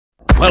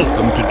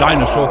Welcome to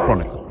Dinosaur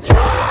Chronicles.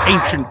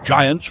 Ancient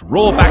giants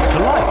roar back to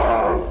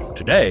life.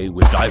 Today,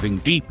 we're diving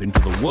deep into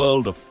the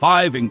world of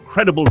 5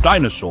 incredible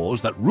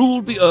dinosaurs that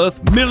ruled the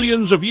Earth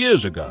millions of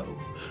years ago.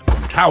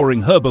 From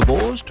towering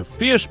herbivores to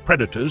fierce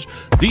predators,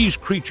 these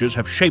creatures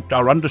have shaped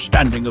our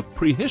understanding of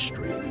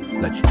prehistory.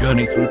 Let's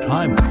journey through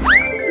time.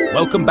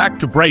 Welcome back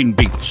to Brain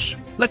Beats.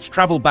 Let's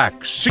travel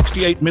back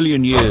 68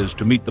 million years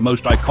to meet the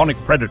most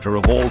iconic predator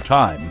of all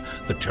time,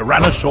 the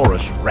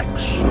Tyrannosaurus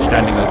Rex.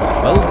 Standing over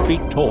 12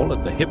 feet tall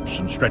at the hips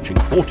and stretching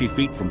 40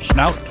 feet from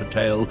snout to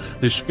tail,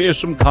 this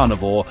fearsome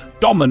carnivore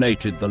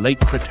dominated the late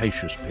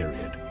Cretaceous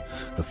period.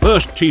 The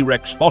first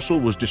T-Rex fossil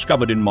was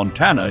discovered in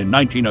Montana in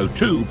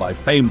 1902 by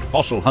famed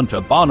fossil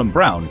hunter Barnum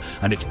Brown,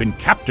 and it's been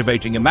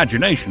captivating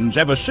imaginations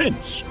ever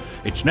since.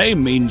 Its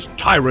name means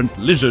Tyrant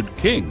Lizard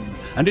King.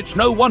 And it's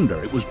no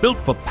wonder it was built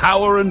for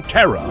power and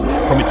terror,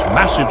 from its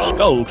massive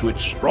skull to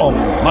its strong,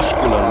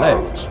 muscular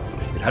legs.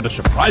 It had a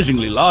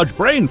surprisingly large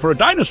brain for a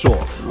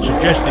dinosaur,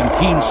 suggesting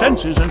keen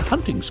senses and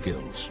hunting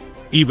skills.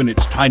 Even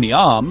its tiny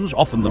arms,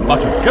 often the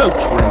butt of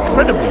jokes, were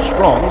incredibly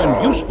strong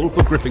and useful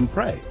for gripping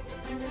prey.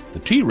 The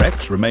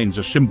T-Rex remains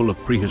a symbol of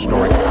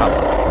prehistoric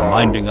power,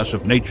 reminding us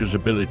of nature's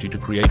ability to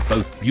create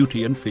both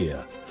beauty and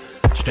fear.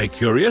 Stay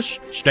curious,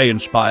 stay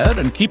inspired,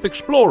 and keep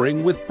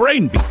exploring with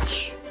Brain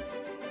Beats.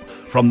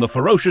 From the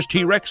ferocious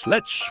T-Rex,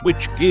 let's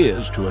switch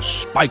gears to a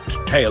spiked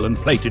tail and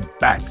plated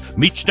back.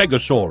 Meet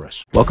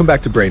Stegosaurus. Welcome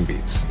back to Brain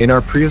Beats. In our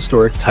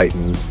Prehistoric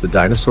Titans, the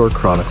Dinosaur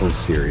Chronicles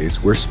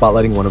series, we're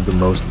spotlighting one of the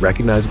most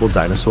recognizable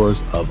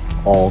dinosaurs of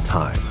all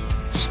time,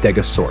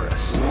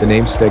 Stegosaurus. The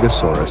name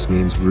Stegosaurus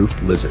means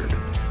roofed lizard,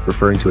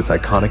 referring to its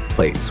iconic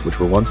plates,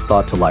 which were once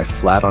thought to lie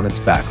flat on its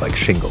back like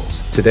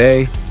shingles.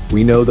 Today,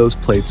 we know those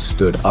plates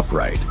stood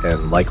upright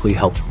and likely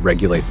helped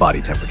regulate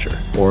body temperature,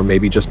 or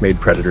maybe just made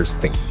predators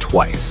think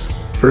twice.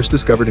 First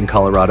discovered in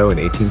Colorado in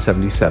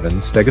 1877,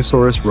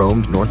 Stegosaurus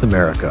roamed North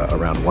America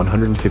around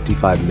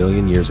 155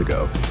 million years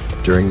ago,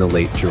 during the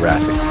late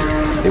Jurassic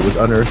period. It was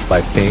unearthed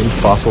by famed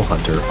fossil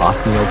hunter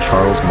Othniel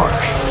Charles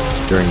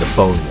Marsh during the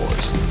Bone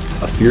Wars,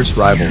 a fierce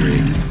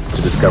rivalry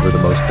to discover the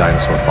most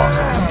dinosaur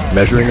fossils.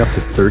 Measuring up to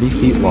 30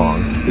 feet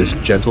long, this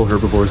gentle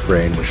herbivore's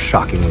brain was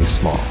shockingly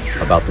small,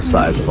 about the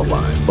size of a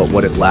lime. But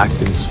what it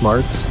lacked in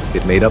smarts,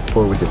 it made up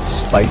for with its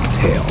spiked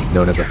tail,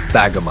 known as a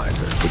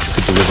thagomizer, which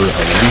could deliver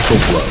a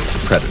lethal blow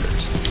to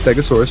predators.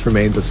 Stegosaurus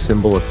remains a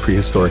symbol of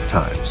prehistoric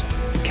times,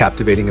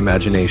 captivating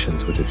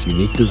imaginations with its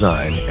unique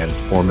design and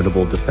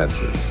formidable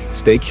defenses.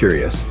 Stay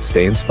curious,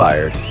 stay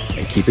inspired,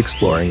 and keep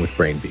exploring with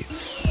Brain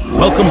Beats.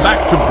 Welcome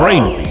back to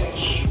Brain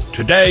Beats.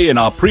 Today, in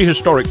our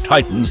Prehistoric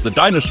Titans, the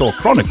Dinosaur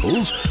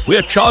Chronicles,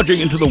 we're charging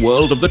into the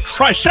world of the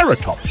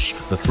Triceratops,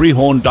 the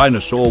 3-horned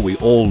dinosaur we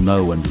all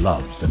know and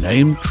love. The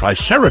name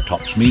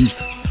Triceratops means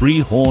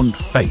 3-horned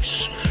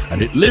face,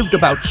 and it lived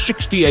about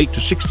 68 to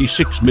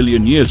 66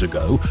 million years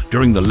ago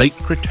during the late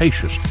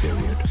Cretaceous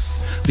period.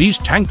 These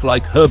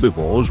tank-like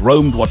herbivores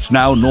roamed what's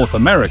now North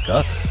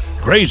America,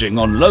 grazing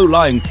on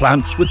low-lying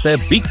plants with their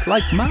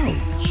beak-like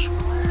mouths.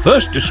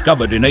 First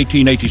discovered in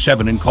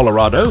 1887 in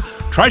Colorado,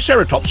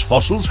 Triceratops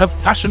fossils have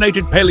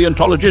fascinated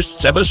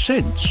paleontologists ever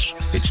since.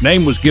 Its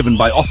name was given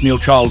by Othniel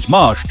Charles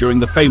Marsh during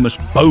the famous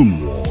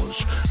Bone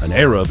Wars, an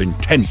era of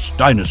intense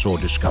dinosaur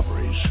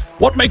discoveries.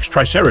 What makes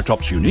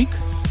Triceratops unique?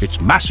 Its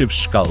massive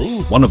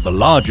skull, one of the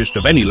largest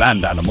of any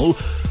land animal,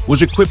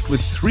 was equipped with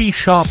 3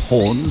 sharp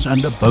horns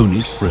and a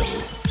bony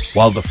frill.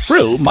 While the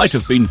frill might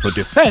have been for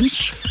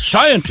defense,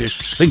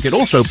 scientists think it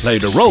also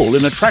played a role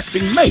in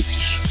attracting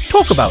mates.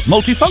 Talk about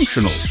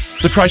multifunctional.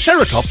 The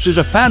Triceratops is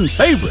a fan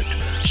favorite,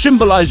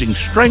 symbolizing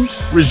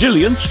strength,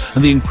 resilience,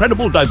 and the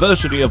incredible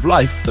diversity of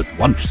life that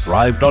once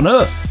thrived on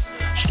Earth.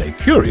 Stay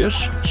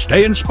curious,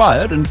 stay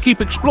inspired, and keep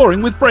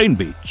exploring with Brain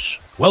Beats.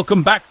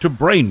 Welcome back to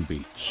Brain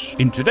Beats.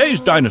 In today's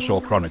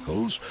Dinosaur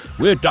Chronicles,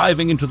 we're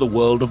diving into the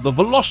world of the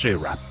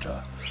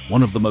Velociraptor,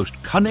 one of the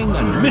most cunning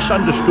and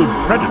misunderstood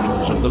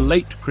predators of the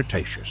late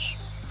Cretaceous.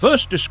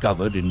 First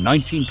discovered in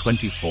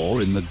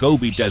 1924 in the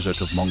Gobi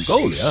Desert of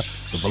Mongolia,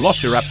 the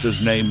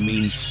Velociraptor's name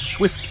means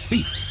swift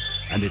thief,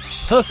 and it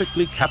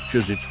perfectly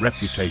captures its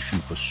reputation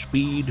for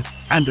speed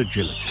and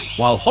agility.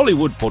 While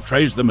Hollywood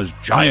portrays them as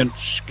giant,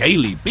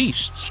 scaly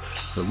beasts,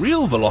 the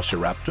real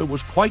Velociraptor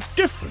was quite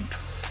different.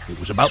 It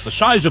was about the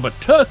size of a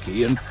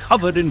turkey and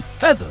covered in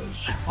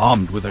feathers.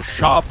 Armed with a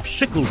sharp,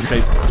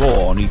 sickle-shaped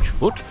claw on each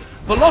foot,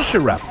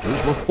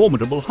 Velociraptors were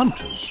formidable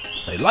hunters.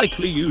 They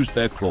likely used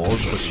their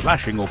claws for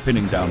slashing or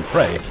pinning down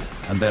prey,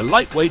 and their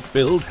lightweight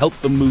build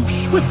helped them move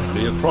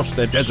swiftly across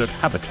their desert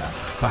habitat.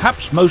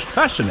 Perhaps most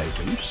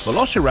fascinating,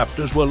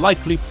 Velociraptors were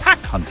likely pack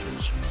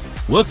hunters,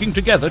 working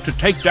together to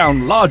take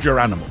down larger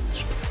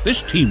animals.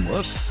 This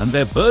teamwork and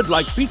their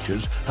bird-like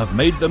features have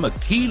made them a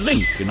key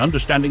link in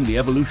understanding the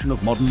evolution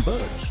of modern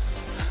birds.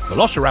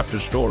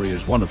 Velociraptor's story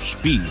is one of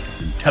speed,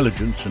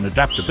 intelligence, and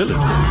adaptability,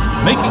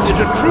 making it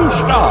a true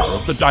star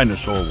of the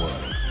dinosaur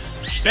world.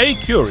 Stay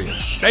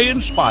curious, stay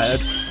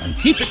inspired, and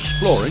keep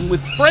exploring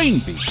with Brain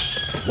Beats.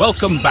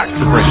 Welcome back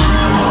to Brain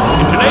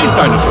Beats. In today's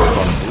Dinosaur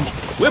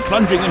Chronicles, we're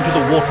plunging into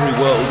the watery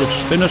world of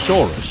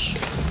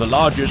Spinosaurus, the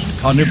largest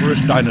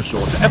carnivorous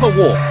dinosaur to ever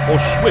walk or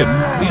swim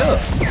the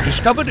Earth.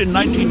 Discovered in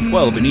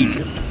 1912 in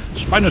Egypt,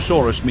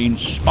 Spinosaurus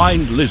means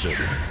spined lizard,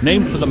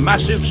 named for the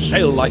massive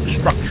sail-like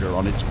structure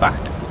on its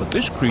back. But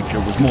this creature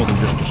was more than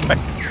just a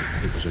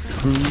spectacle. It was a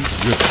true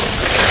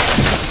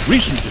river.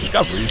 Recent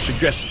discoveries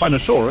suggest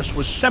Spinosaurus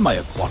was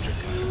semi-aquatic,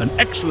 an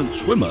excellent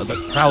swimmer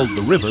that prowled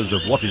the rivers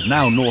of what is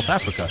now North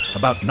Africa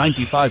about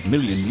 95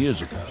 million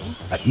years ago.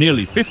 At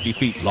nearly 50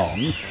 feet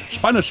long,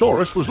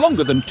 Spinosaurus was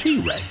longer than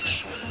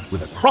T-Rex,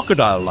 with a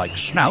crocodile-like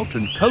snout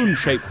and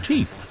cone-shaped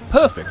teeth,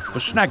 perfect for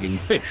snagging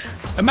fish.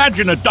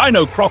 Imagine a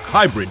dino-croc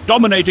hybrid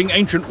dominating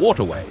ancient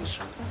waterways.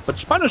 But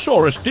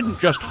Spinosaurus didn't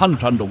just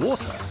hunt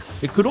underwater.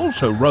 It could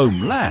also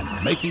roam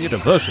land, making it a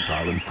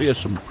versatile and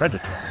fearsome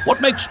predator.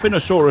 What makes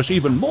Spinosaurus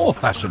even more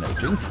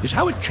fascinating is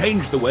how it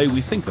changed the way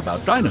we think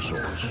about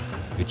dinosaurs.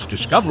 Its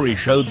discovery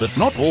showed that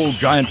not all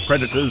giant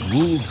predators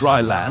ruled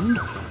dry land.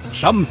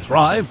 Some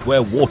thrived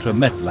where water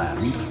met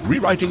land,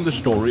 rewriting the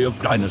story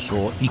of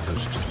dinosaur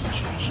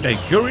ecosystems. Stay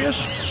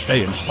curious,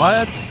 stay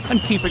inspired,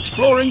 and keep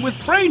exploring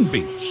with Brain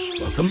Beats.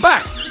 Welcome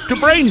back to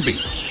Brain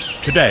Beats.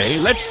 Today,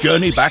 let's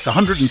journey back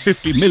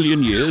 150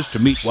 million years to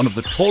meet one of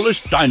the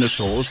tallest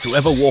dinosaurs to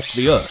ever walk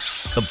the Earth,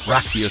 the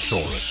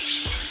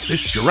Brachiosaurus.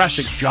 This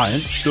Jurassic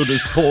giant stood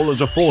as tall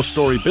as a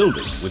 4-story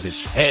building, with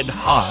its head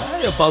high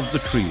above the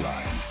tree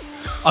line.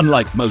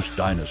 Unlike most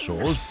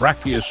dinosaurs,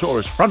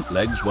 Brachiosaurus' front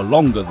legs were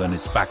longer than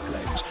its back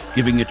legs,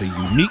 giving it a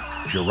unique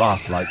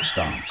giraffe-like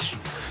stance.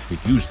 It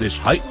used this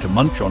height to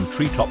munch on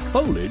treetop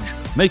foliage,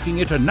 making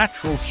it a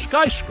natural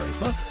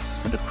skyscraper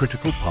and a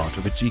critical part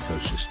of its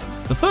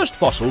ecosystem. The first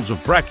fossils of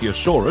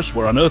Brachiosaurus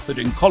were unearthed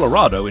in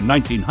Colorado in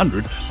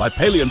 1900 by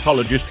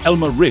paleontologist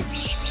Elmer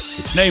Riggs.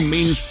 Its name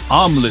means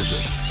arm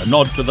lizard, a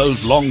nod to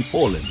those long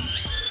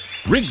forelimbs.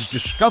 Riggs'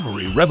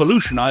 discovery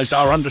revolutionized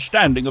our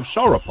understanding of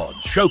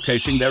sauropods,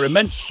 showcasing their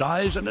immense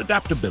size and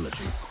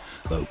adaptability.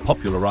 Though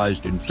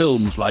popularized in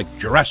films like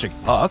Jurassic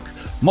Park,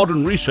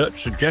 modern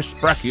research suggests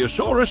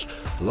Brachiosaurus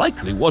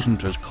likely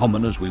wasn't as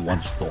common as we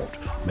once thought,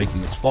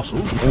 making its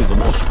fossils all the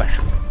more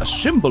special. A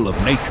symbol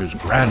of nature's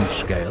grand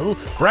scale,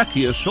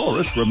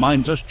 Brachiosaurus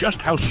reminds us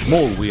just how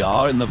small we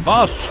are in the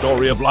vast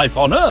story of life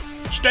on Earth.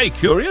 Stay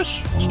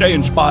curious, stay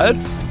inspired,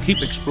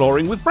 keep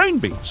exploring with Brain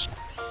Beats.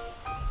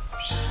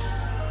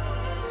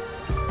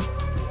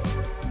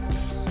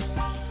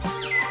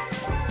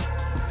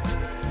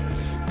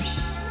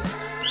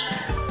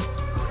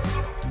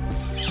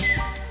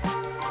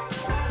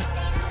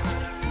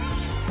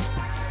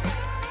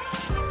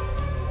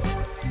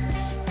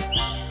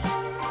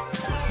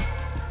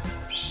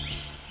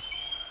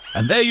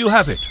 And there you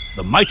have it,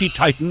 the mighty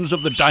titans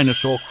of the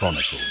Dinosaur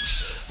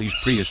Chronicles. These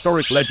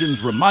prehistoric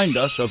legends remind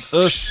us of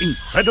Earth's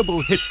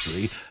incredible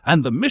history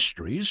and the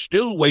mysteries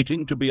still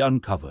waiting to be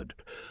uncovered.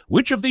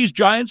 Which of these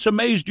giants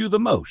amazed you the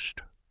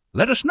most?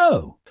 Let us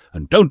know.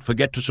 And don't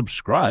forget to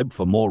subscribe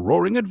for more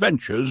roaring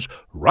adventures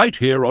right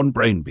here on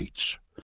Brain Beats.